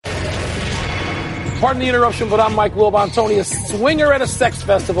Pardon the interruption, but I'm Mike Wilbon. Tony, a swinger at a sex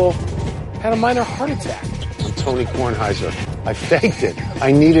festival, had a minor heart attack. I'm Tony Kornheiser. I faked it.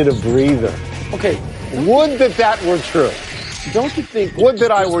 I needed a breather. Okay. Would that were true. Don't you think... Would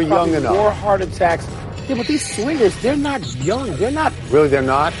that I were young enough. More heart attacks. Yeah, but these swingers, they're not young. They're not... Really, they're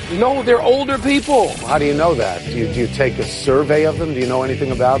not? No, they're older people. Well, how do you know that? Do you take a survey of them? Do you know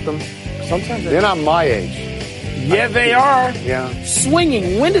anything about them? Sometimes they're not my age. Yeah, they are. Yeah.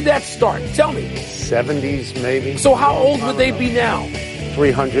 Swinging, when did that start? Tell me. 70s, maybe. So how old would they be now?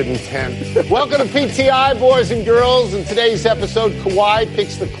 310. Welcome to PTI, boys and girls. In today's episode, Kawhi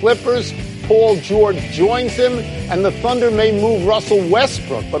picks the Clippers. Paul George joins him, and the Thunder may move Russell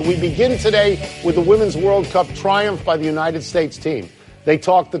Westbrook. But we begin today with the Women's World Cup triumph by the United States team. They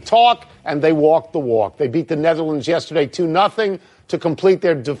talk the talk, and they walk the walk. They beat the Netherlands yesterday 2-0 to complete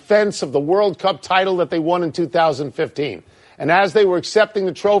their defense of the World Cup title that they won in 2015. And as they were accepting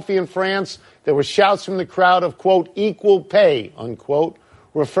the trophy in France, there were shouts from the crowd of, quote, equal pay, unquote,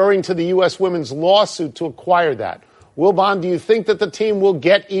 referring to the U.S. women's lawsuit to acquire that. Wilbon, do you think that the team will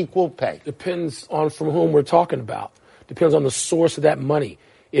get equal pay? Depends on from whom we're talking about. Depends on the source of that money.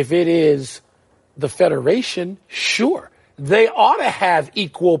 If it is the Federation, sure. They ought to have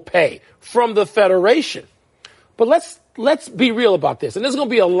equal pay from the Federation. But let's be real about this. And there's going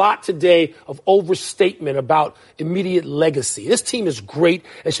to be a lot today of overstatement about immediate legacy. This team is great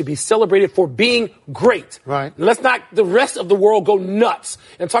and should be celebrated for being great. Right. And let's not the rest of the world go nuts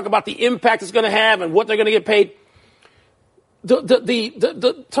and talk about the impact it's going to have and what they're going to get paid.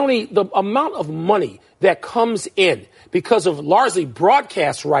 Tony, the amount of money that comes in because of largely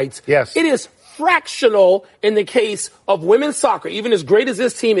broadcast rights, yes, it is fractional in the case of women's soccer, even as great as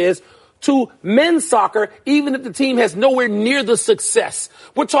this team is, to men's soccer, even if the team has nowhere near the success.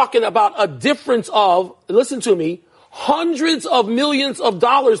 We're talking about a difference of, listen to me, hundreds of millions of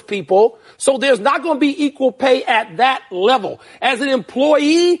dollars, people. So there's not going to be equal pay at that level. As an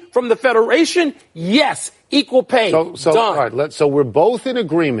employee from the Federation, yes, equal pay. So done. All right, so we're both in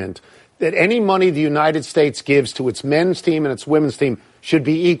agreement that any money the United States gives to its men's team and its women's team should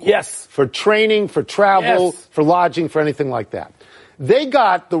be equal. Yes. For training, for travel, yes, for lodging, for anything like that. They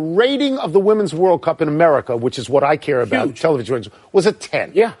got the rating of the Women's World Cup in America, which is what I care about, huge television ratings, was a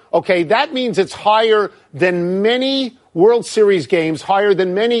 10. Yeah. Okay, that means it's higher than many World Series games, higher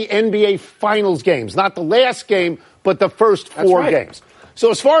than many NBA Finals games. Not the last game, but the first four games.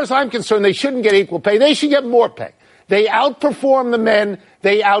 So as far as I'm concerned, they shouldn't get equal pay. They should get more pay. They outperformed the men.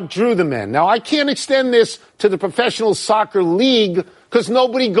 They outdrew the men. Now, I can't extend this to the Professional Soccer League because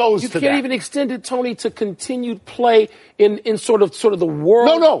nobody goes to that. You can't even extend it, Tony, to continued play in sort of the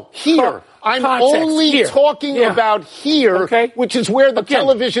world. No, here. I'm only talking about here, okay, which is where the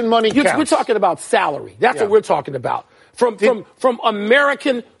television money counts. We're talking about salary. That's what we're talking about. From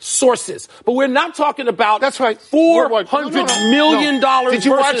American sources. But we're not talking about $400 million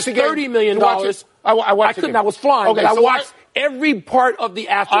versus $30 million. I couldn't. I was flying. Okay, I watched every part of the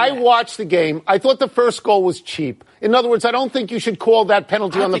aftermath. I watched the game. I thought the first goal was cheap. In other words, I don't think you should call that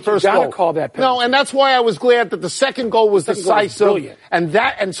penalty on the first goal. You gotta call that penalty. No, and that's why I was glad that the second goal was decisive.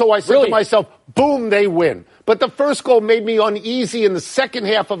 And so I said to myself, boom, they win. But the first goal made me uneasy in the second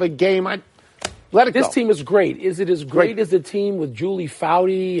half of a game. Let it go. This team is great. Is it as great as the team with Julie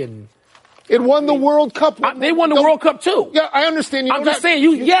Foudy and... It won the World Cup. They won the World Cup, too. Yeah, I understand. I'm just saying,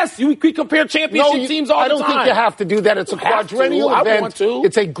 you could compare championship teams all the time. I don't think you have to do that. It's a quadrennial event. I want to.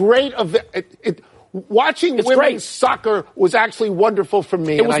 It's a great event. Watching women's soccer was actually wonderful for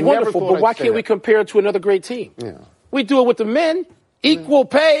me. It was wonderful, but why can't we compare it to another great team? Yeah. We do it with the men. Equal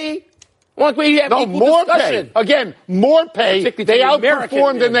pay. More pay. Again, more pay. They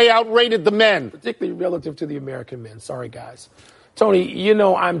outperformed and they outrated the men. Particularly relative to the American men. Sorry, guys. Tony,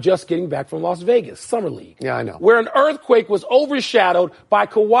 I'm just getting back from Las Vegas, Summer League. Yeah, I know. Where an earthquake was overshadowed by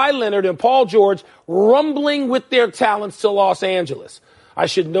Kawhi Leonard and Paul George rumbling with their talents to Los Angeles. I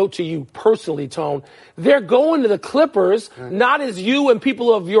should note to you personally, Tone, they're going to the Clippers, not as you and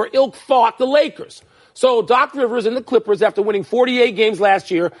people of your ilk thought the Lakers. So Doc Rivers and the Clippers, after winning 48 games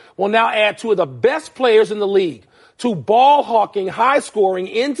last year, will now add two of the best players in the league. Two ball-hawking, high-scoring,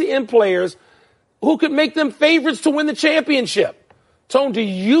 end-to-end players who could make them favorites to win the championship. Tone, do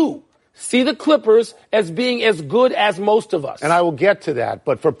you see the Clippers as being as good as most of us? And I will get to that.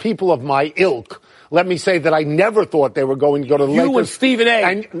 But for people of my ilk, let me say that I never thought they were going to go to the Lakers. You and Stephen A.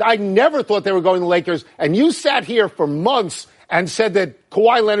 And I never thought they were going to the Lakers. And you sat here for months and said that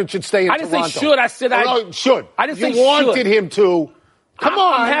Kawhi Leonard should stay in Toronto. I didn't say should. I said should. I didn't say you wanted him to. Come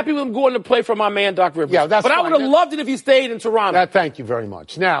on. I'm happy with him going to play for my man, Doc Rivers. Yeah, that's But I would have loved it if he stayed in Toronto. Thank you very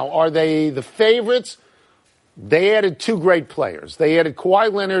much. Now, are they the favorites? They added two great players. They added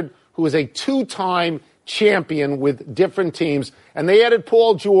Kawhi Leonard, who is a two-time champion with different teams. And they added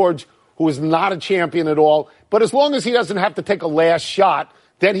Paul George, who is not a champion at all. But as long as he doesn't have to take a last shot,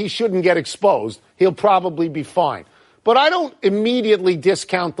 then he shouldn't get exposed. He'll probably be fine. But I don't immediately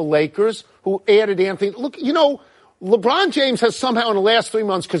discount the Lakers, who added Anthony. Look, LeBron James has somehow in the last 3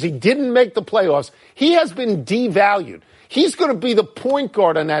 months, because he didn't make the playoffs, he has been devalued. He's going to be the point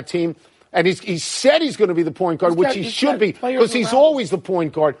guard on that team, and he said he's going to be the point guard, which he should be, because he's always the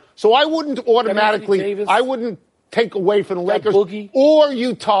point guard. So I wouldn't automatically, I wouldn't take away from the Lakers or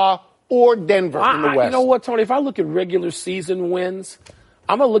Utah or Denver in the West. You know what, Tony? If I look at regular season wins,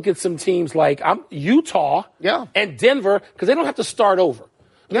 I'm going to look at some teams like Utah and Denver, because they don't have to start over.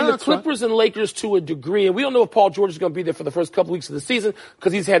 The Clippers and Lakers to a degree, and we don't know if Paul George is going to be there for the first couple weeks of the season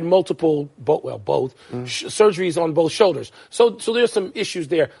because he's had multiple, surgeries on both shoulders. So there's some issues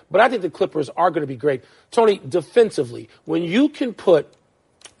there. But I think the Clippers are going to be great. Tony, defensively, when you can put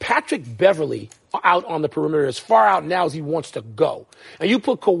Patrick Beverley out on the perimeter as far out now as he wants to go, and you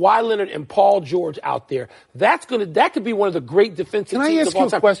put Kawhi Leonard and Paul George out there, that could be one of the great defensive teams of all time. Can I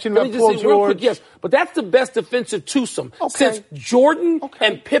ask you a question about Paul George? Quick, yes, but that's the best defensive twosome since Jordan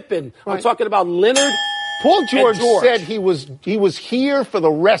and Pippen. Right. I'm talking about Leonard. Paul George said he was here for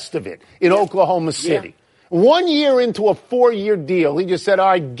the rest of it in Oklahoma City. Yeah. 1 year into a 4-year deal, he just said, all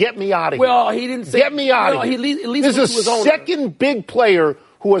right, get me out of here. Well, he didn't say, get me out of here. This is a second big player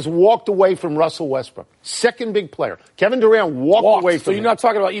who has walked away from Russell Westbrook. Second big player. Kevin Durant walked away from him. So you're not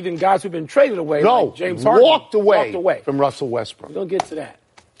talking about even guys who've been traded away. No, like James Harden walked away from Russell Westbrook. We're going to get to that.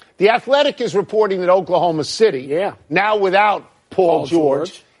 The Athletic is reporting that Oklahoma City, now without Paul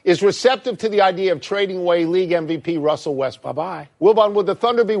George, is receptive to the idea of trading away league MVP Russell Westbrook. Bye-bye. Wilbon, would the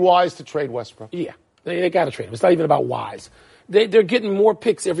Thunder be wise to trade Westbrook? Yeah, they got to trade him. It's not even about wise. They're getting more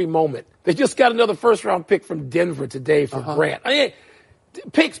picks every moment. They just got another first-round pick from Denver today for Grant.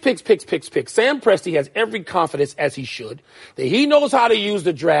 Picks. Sam Presti has every confidence, as he should, that he knows how to use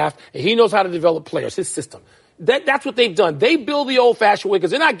the draft and he knows how to develop players, his system. That's what they've done. They build the old-fashioned way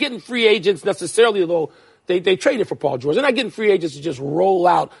because they're not getting free agents necessarily, although they traded for Paul George. They're not getting free agents to just roll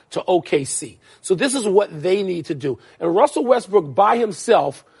out to OKC. So this is what they need to do. And Russell Westbrook by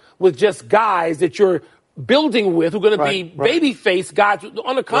himself with just guys that you're building with who are going to be babyface guys,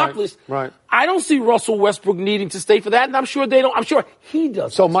 unaccomplished. Right. I don't see Russell Westbrook needing to stay for that, and I'm sure they don't. I'm sure he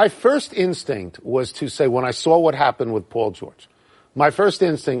does. So my first instinct was to say, when I saw what happened with Paul George, my first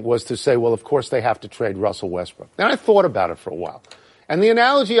instinct was to say, well, of course they have to trade Russell Westbrook. And I thought about it for a while. And the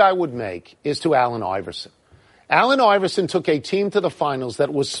analogy I would make is to Allen Iverson. Allen Iverson took a team to the finals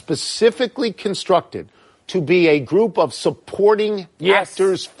that was specifically constructed to be a group of supporting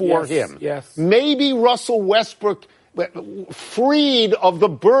actors for him. Yes. Maybe Russell Westbrook, freed of the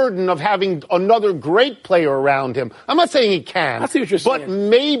burden of having another great player around him. I'm not saying he can. I see what you're saying.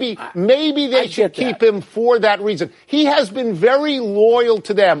 But maybe they should keep him for that reason. He has been very loyal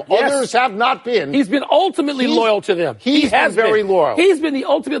to them. Yes. Others have not been. He's been ultimately loyal to them. He has been very loyal. He's been the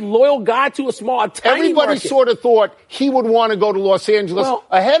ultimate loyal guy to a tiny Everybody market. Sort of thought he would want to go to Los Angeles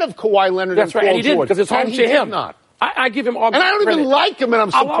ahead of Kawhi Leonard and Paul George. And he didn't, because it's home to him. Not. I give him all and I don't credit. even like him, and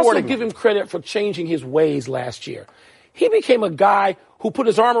I'm supporting him. I'll also give him credit for changing his ways last year. He became a guy who put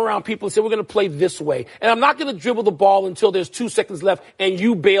his arm around people and said, we're going to play this way. And I'm not going to dribble the ball until there's 2 seconds left and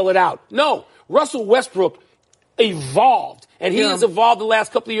you bail it out. No, Russell Westbrook evolved. And he has evolved the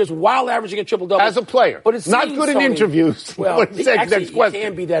last couple of years while averaging a triple-double. As a player. But it's not good in interviews. Well, he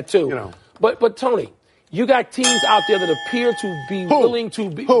can be that too. But Tony, you got teams out there that appear to be willing to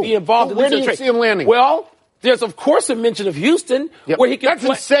be involved in this trade. Where do you see him landing? Well, there's, of course, a mention of Houston where he can That's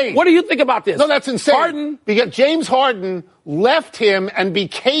insane. What do you think about this? No, that's insane. Harden. Because James Harden left him and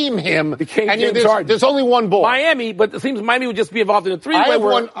became him. James Harden. There's only one ball. Miami, but it seems Miami would just be involved in a three-way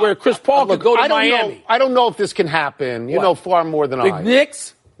where Chris Paul could go to Miami. I don't know if this can happen. You know far more than I. The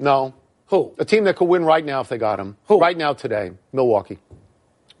Knicks? No. Who? A team that could win right now if they got him. Who? Right now today. Milwaukee.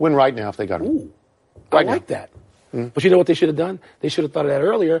 Win right now if they got him. Ooh. I like that. But you know what they should have done? They should have thought of that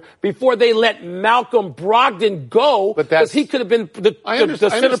earlier before they let Malcolm Brogdon go, because he could have been the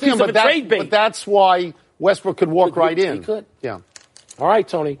centerpiece of a trade bait. But that's why Westbrook could walk right in. He could. Yeah. All right,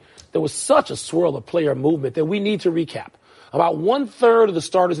 Tony. There was such a swirl of player movement that we need to recap. About 1/3 of the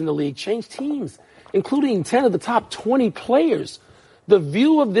starters in the league changed teams, including 10 of the top 20 players. The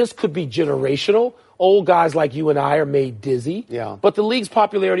view of this could be generational. Old guys like you and I are made dizzy. Yeah. But the league's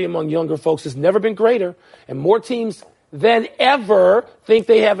popularity among younger folks has never been greater, and more teams than ever think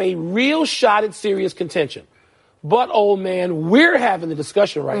they have a real shot at serious contention. But, old man, we're having the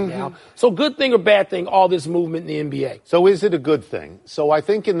discussion right now. So good thing or bad thing, all this movement in the NBA? So is it a good thing? So I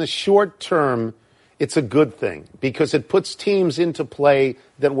think in the short term, it's a good thing because it puts teams into play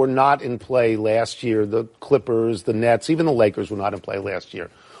that were not in play last year. The Clippers, the Nets, even the Lakers were not in play last year.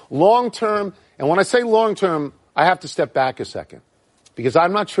 Long term, and when I say long term, I have to step back a second because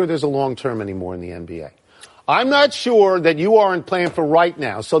I'm not sure there's a long term anymore in the NBA. I'm not sure that you aren't playing for right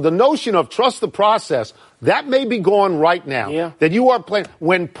now. So the notion of trust the process, that may be gone right now. Yeah. That you are playing.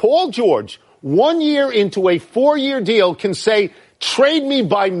 When Paul George, 1 year into a 4-year deal, can say, trade me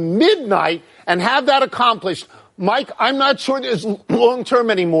by midnight and have that accomplished, Mike, I'm not sure there's long-term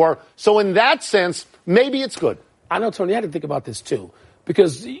anymore. So in that sense, maybe it's good. I know, Tony, I had to think about this, too,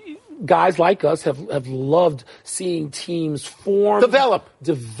 because guys like us have loved seeing teams form,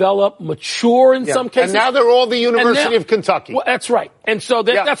 develop, mature in some cases. And now they're all the University of Kentucky. Well, that's right. And so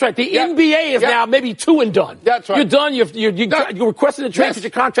that's right. The NBA is now maybe 2 and done. That's right. You're done. You're requesting a trade because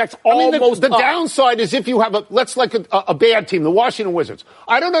your contract's almost the downside is if you have a bad team, the Washington Wizards.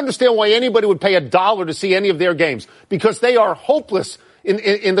 I don't understand why anybody would pay $1 to see any of their games because they are hopeless in the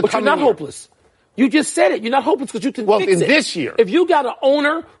coming year. But you're not hopeless. You just said it. You're not hopeless because you can fix it. Well, in this year. If you got an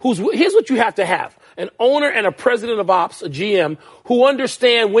owner here's what you have to have. An owner and a president of ops, a GM, who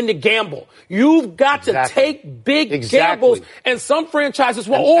understand when to gamble. You've got to take big gambles. And some franchises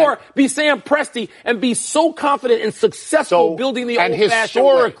will, be Sam Presti and be so confident and successful building the old-fashioned way. And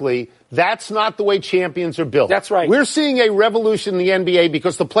historically, that's not the way champions are built. That's right. We're seeing a revolution in the NBA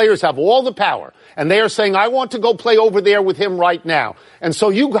because the players have all the power. And they are saying, I want to go play over there with him right now. And so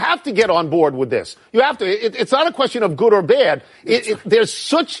you have to get on board with this. You have to. It's not a question of good or bad. There's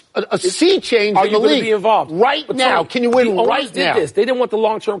such a sea change in the league. Are you going to be involved? Right now. Can you win right now? They didn't want the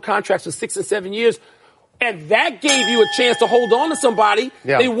long-term contracts for 6 and 7 years. And that gave you a chance to hold on to somebody.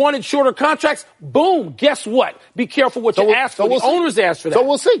 Yeah. They wanted shorter contracts. Boom. Guess what? Be careful what you ask for. The owners asked for that. So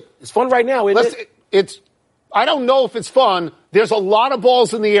we'll see. It's fun right now, isn't it? I don't know if it's fun. There's a lot of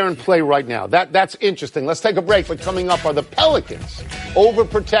balls in the air in play right now. That's interesting. Let's take a break. But coming up are the Pelicans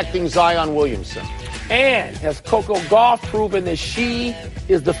overprotecting Zion Williamson. And has Coco Gauff proven that she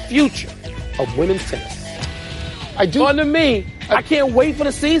is the future of women's tennis? Fun to me. I can't wait for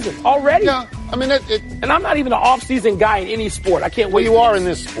the season already. Yeah, I mean, and I'm not even an off-season guy in any sport. I can't wait. Well, you are in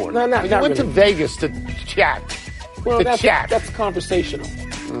this sport. No, not you went really. to Vegas to chat. Well, that's conversational.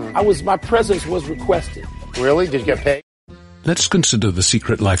 My presence was requested. Really? Did you get paid? Let's consider the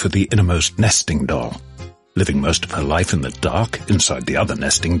secret life of the innermost nesting doll. Living most of her life in the dark, inside the other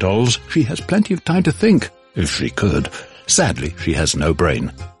nesting dolls, she has plenty of time to think, if she could. Sadly, she has no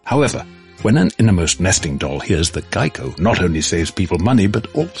brain. However, when an innermost nesting doll hears that Geico not only saves people money,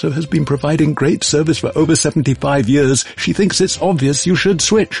 but also has been providing great service for over 75 years, she thinks it's obvious you should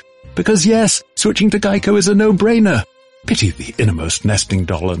switch. Because yes, switching to Geico is a no-brainer. Pity the innermost nesting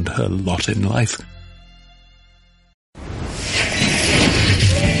doll and her lot in life.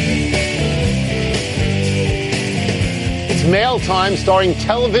 It's Mail Time, starring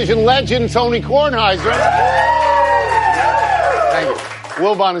television legend Tony Kornheiser. Thank you.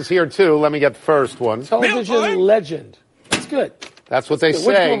 Wilbon is here, too. Let me get the first one. Television legend. That's good. That's what they say.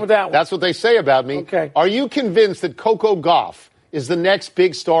 Where'd you come up with that one? That's what they say about me. Okay. Are you convinced that Coco Gauff is the next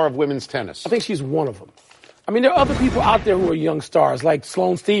big star of women's tennis? I think she's one of them. I mean, there are other people out there who are young stars, like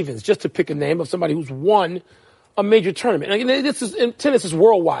Sloane Stephens, just to pick a name of somebody who's won a major tournament. And tennis is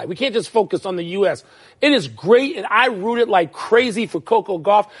worldwide. We can't just focus on the U.S. It is great, and I rooted like crazy for Coco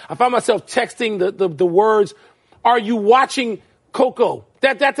Gauff. I found myself texting the words, "Are you watching Coco?"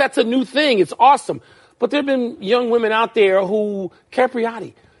 That's a new thing. It's awesome. But there have been young women out there who,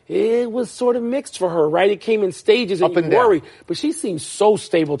 Capriati, it was sort of mixed for her, right? It came in stages and you worry. But she seems so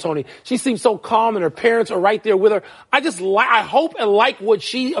stable, Tony. She seems so calm, and her parents are right there with her. I hope and like what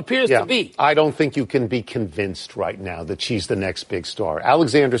she appears to be. I don't think you can be convinced right now that she's the next big star.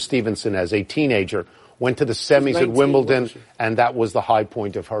 Alexander Stevenson, as a teenager, went to the semis at Wimbledon, and that was the high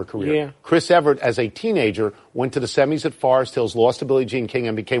point of her career. Yeah. Chris Evert, as a teenager, went to the semis at Forest Hills, lost to Billie Jean King,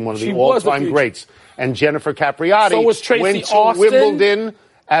 and became one of the all-time greats. And Jennifer Capriati went to Wimbledon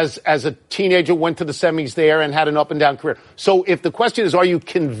as a teenager, went to the semis there, and had an up-and-down career. So if the question is, are you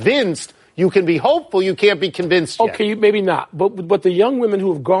convinced? You can be hopeful. You can't be convinced yet. Okay, maybe not. But the young women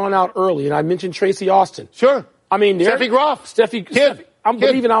who have gone out early, and I mentioned Tracy Austin. Sure. I mean, Steffi Graf. Steffi. I'm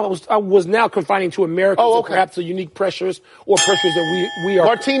believing I was now confining to Americans, and perhaps the unique pressures or pressures that we are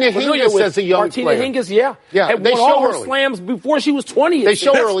Martina Hingis as a young Martina player. Hingis, yeah. They won show all her early. slams before she was 20. They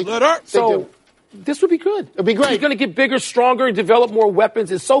show early. So this would be good. It'd be great. She's going to get bigger, stronger, and develop more weapons.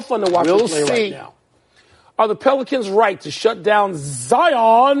 It's so fun to watch her play right now. Are the Pelicans right to shut down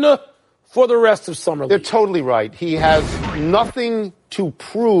Zion for the rest of summer league? They're totally right. He has nothing to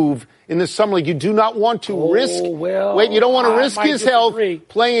prove in the summer league. You do not want to risk. Well, wait, you don't want to risk his health disagree.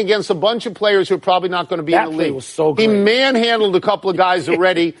 playing against a bunch of players who are probably not going to be That in the play league. was so great. He manhandled a couple of guys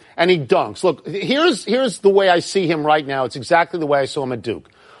already, and he dunks. Look, here's the way I see him right now. It's exactly the way I saw him at Duke.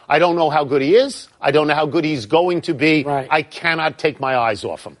 I don't know how good he is. I don't know how good he's going to be. Right. I cannot take my eyes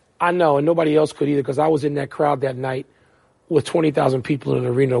off him. I know, and nobody else could either, because I was in that crowd that night with 20,000 people in an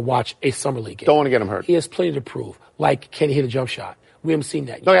arena to watch a summer league game. Don't want to get him hurt. He has plenty to prove. Like, can he hit a jump shot? We haven't seen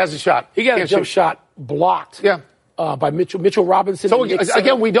that yet. No, he has a shot. He got a jump shot blocked. Yeah. By Mitchell Robinson. So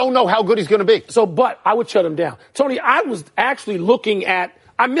again, we don't know how good he's going to be. So, but I would shut him down. Tony, I was actually looking at.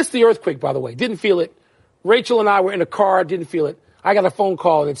 I missed the earthquake, by the way. Didn't feel it. Rachel and I were in a car. Didn't feel it. I got a phone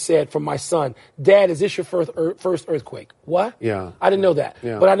call and it said from my son, "Dad, is this your first earthquake?" What? Yeah. I didn't know that.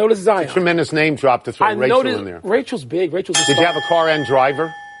 Yeah. But I noticed Zion. Tremendous name drop to throw Rachel in there. Rachel's big. Rachel's a Did you have a car and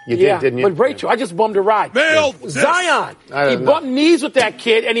driver? You did, didn't you? But Rachel, I just bummed a ride. Zion, he know. bumped knees with that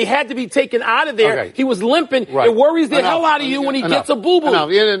kid, and he had to be taken out of there. Okay. He was limping. Right. It worries the hell out of you when he gets a boo-boo.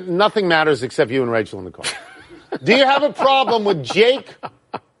 No, nothing matters except you and Rachel in the car. Do you have a problem with Jake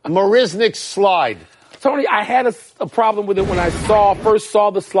Marisnick's slide? Tony, I had a problem with it when I first saw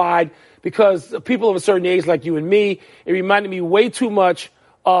the slide, because people of a certain age like you and me, it reminded me way too much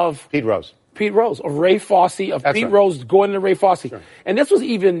of Pete Rose, of Ray Fosse, of That's Pete right. Rose going to Ray Fosse. Sure. And this was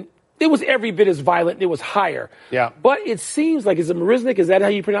it was every bit as violent. It was higher. Yeah. But it seems like, is it Marisnick? Is that how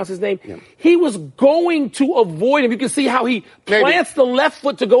you pronounce his name? Yeah. He was going to avoid him. You can see how he plants the left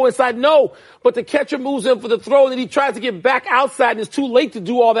foot to go inside. No, but the catcher moves in for the throw, and then he tries to get back outside, and it's too late to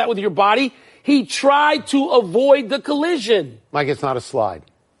do all that with your body. He tried to avoid the collision. Mike, it's not a slide.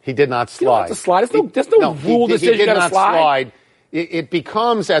 He did not slide. You don't have to slide. There's no rule that says you got to slide. It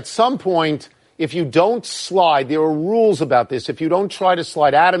becomes, at some point, if you don't slide, there are rules about this. If you don't try to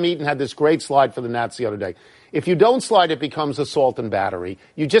slide, Adam Eaton had this great slide for the Nats the other day. If you don't slide, it becomes assault and battery.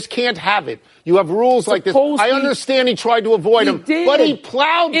 You just can't have it. You have rules like this. I understand he tried to avoid him, but he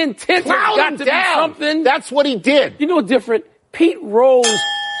plowed him down. That's what he did. You know what's different? Pete Rose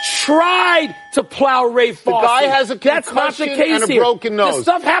tried to plow Ray Fosse. The guy has a concussion and a broken nose. This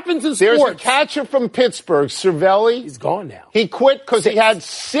stuff happens in There's sports. a catcher from Pittsburgh, Cervelli. He's gone now. He quit because he had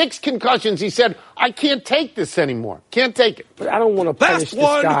 6 concussions. He said, I can't take this anymore. Can't take it. But I don't want to punish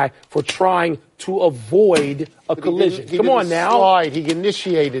this guy for trying to avoid a collision. He Come on didn't now. Slide. He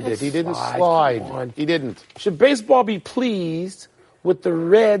initiated it. He didn't slide. He didn't. Should baseball be pleased with the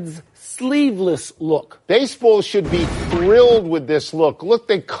Reds' sleeveless look? Baseball should be thrilled with this look. Look,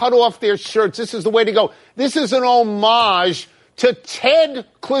 they cut off their shirts. This is the way to go. This is an homage to Ted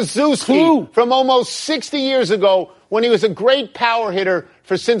Kluszewski from almost 60 years ago when he was a great power hitter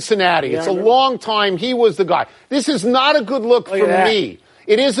for Cincinnati. It's a long time. He was the guy. This is not a good look for me.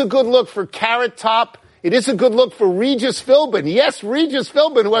 It is a good look for Carrot Top. It is a good look for Regis Philbin. Yes, Regis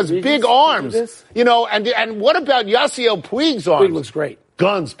Philbin, who has big arms. You know, and what about Yasiel Puig's arms? Puig looks great.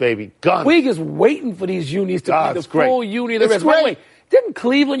 Guns, baby, guns. Puig is waiting for these unis to be the full uni. It's great. By the way, didn't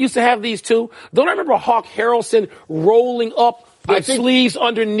Cleveland used to have these too? Don't I remember Hawk Harrelson rolling up the sleeves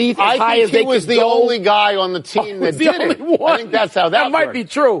underneath as high as they could go? He was the only guy on the team that did it. I think that's how that worked. Might be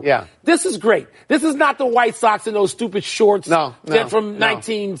true. Yeah. This is great. This is not the White Sox in those stupid shorts from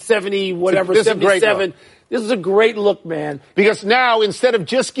 1970, whatever, 77. This is a great look, man. Because now, instead of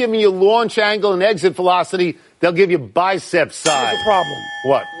just giving you launch angle and exit velocity, they'll give you bicep size. Here's the problem.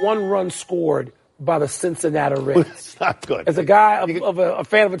 What? 1 run scored by the Cincinnati Reds. It's not good. As a guy of a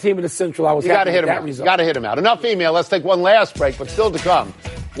fan of a team in the Central, I was happy with that result. You got to hit him out. Enough email. Let's take one last break, but still to come.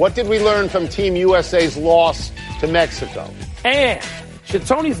 What did we learn from Team USA's loss to Mexico? And should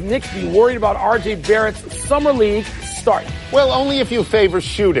Tony's Knicks be worried about R.J. Barrett's Summer League start? Well, only if you favor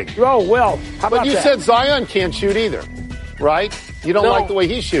shooting. Oh, well, how about that? But you said Zion can't shoot either, right? You don't like the way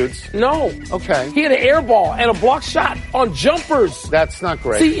he shoots. No. Okay. He had an air ball and a block shot on jumpers. That's not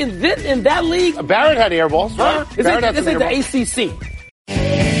great. See, in that league... Barrett had air balls, right? This is the ACC.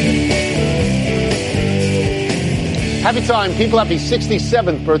 Happy time. People happy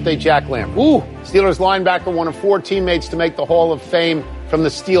 67th birthday, Jack Lambert. Ooh. Steelers linebacker, one of 4 teammates to make the Hall of Fame from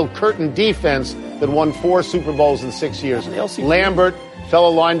the Steel Curtain defense that won 4 Super Bowls in 6 years. Lambert,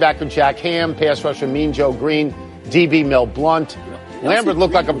 fellow linebacker Jack Ham, pass rusher Mean Joe Green, DB Mel Blunt. Lambert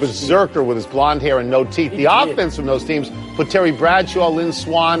looked like a berserker with his blonde hair and no teeth. The offense from those teams put Terry Bradshaw, Lynn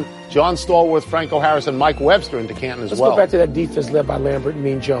Swann, John Stallworth, Franco Harris, and Mike Webster into Canton as well. Let's go back to that defense led by Lambert and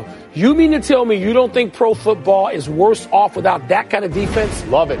Mean Joe. You mean to tell me you don't think pro football is worse off without that kind of defense?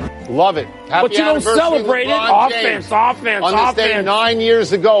 Love it. Love it. Happy but you don't celebrate it. Offense. On this day 9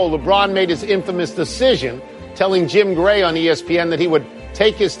 years ago, LeBron made his infamous decision telling Jim Gray on ESPN that he would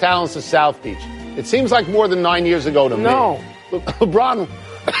take his talents to South Beach. It seems like more than 9 years ago to me. No. LeBron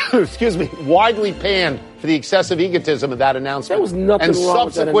excuse me, widely panned for the excessive egotism of that announcement. There was nothing and wrong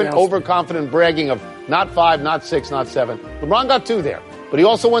with that subsequent announcement. overconfident bragging of not 5, not 6, not 7. LeBron got 2 there, but he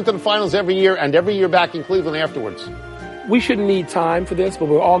also went to the finals every year and every year back in Cleveland afterwards. We shouldn't need time for this, but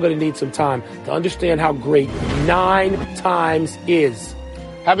we're all going to need some time to understand how great 9 times is.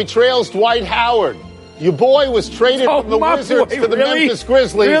 Happy trails, Dwight Howard. Your boy was traded from the Wizards to the Memphis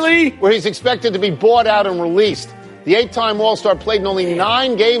Grizzlies, where he's expected to be bought out and released. The 8-time All-Star played in only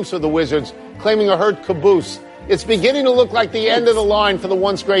 9 games for the Wizards, claiming a hurt caboose. It's beginning to look like the end of the line for the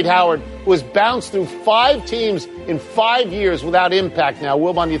once great Howard, who has bounced through 5 teams in 5 years without impact now.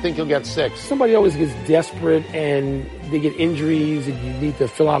 Wilbon, do you think he'll get 6? Somebody always gets desperate and they get injuries and you need to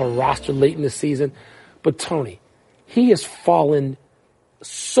fill out a roster late in the season. But, Tony, he has fallen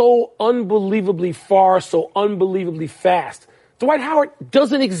so unbelievably far, so unbelievably fast. Dwight Howard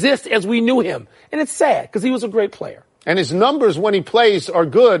doesn't exist as we knew him. And it's sad because he was a great player. And his numbers when he plays are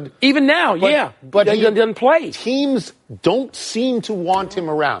good. Even now, but he doesn't play. Teams don't seem to want him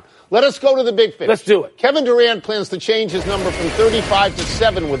around. Let us go to the big fish. Let's do it. Kevin Durant plans to change his number from 35 to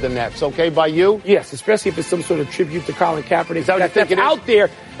 7 with the Nets, okay, by you? Yes, especially if it's some sort of tribute to Colin Kaepernick. Is that what you think it is? Out there.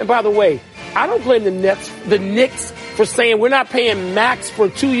 And by the way, I don't blame the Knicks for saying we're not paying max for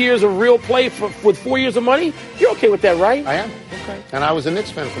 2 years of real play with 4 years of money. You're okay with that, right? I am. Okay. And I was a Knicks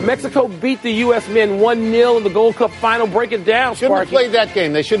fan. Mexico beat the U.S. men 1-0 in the Gold Cup final. Break it down, Shouldn't have Sparky. played that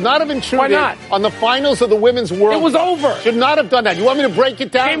game. They should not have intruded Why not? on the finals of the Women's World. It was over. Should not have done that. You want me to break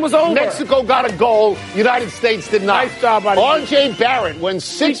it down? Game was over. Mexico got a goal. United States did not. Nice job out of R.J. Barrett went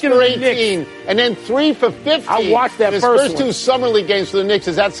 6 Speaking for of the 18 and then 3 for 15. I watched that in his first two Summer League games for the Knicks.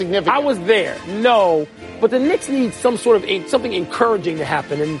 Is that significant? I was there. No. But the Knicks need some sort of something encouraging to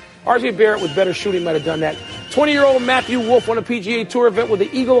happen. And R.J. Barrett with better shooting might have done that. 20-year-old Matthew Wolff won a PGA Tour event with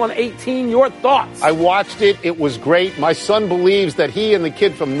the Eagle on 18. Your thoughts? I watched it. It was great. My son believes that he and the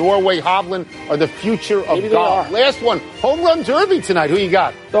kid from Norway, Hovland, are the future of Maybe they golf. are. Last one, home run derby tonight. Who you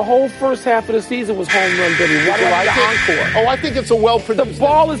got? The whole first half of the season was home run derby. Why do I like the encore? Oh, I think it's a well-produced. The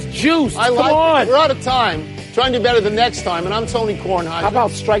ball is juiced. I Come like on. it. We're out of time. Trying to do better the next time, and I'm Tony Kornheiser. How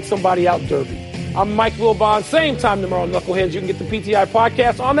about strike somebody out derby? I'm Mike Wilbon. Same time tomorrow, Knuckleheads. You can get the PTI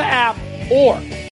podcast on the app or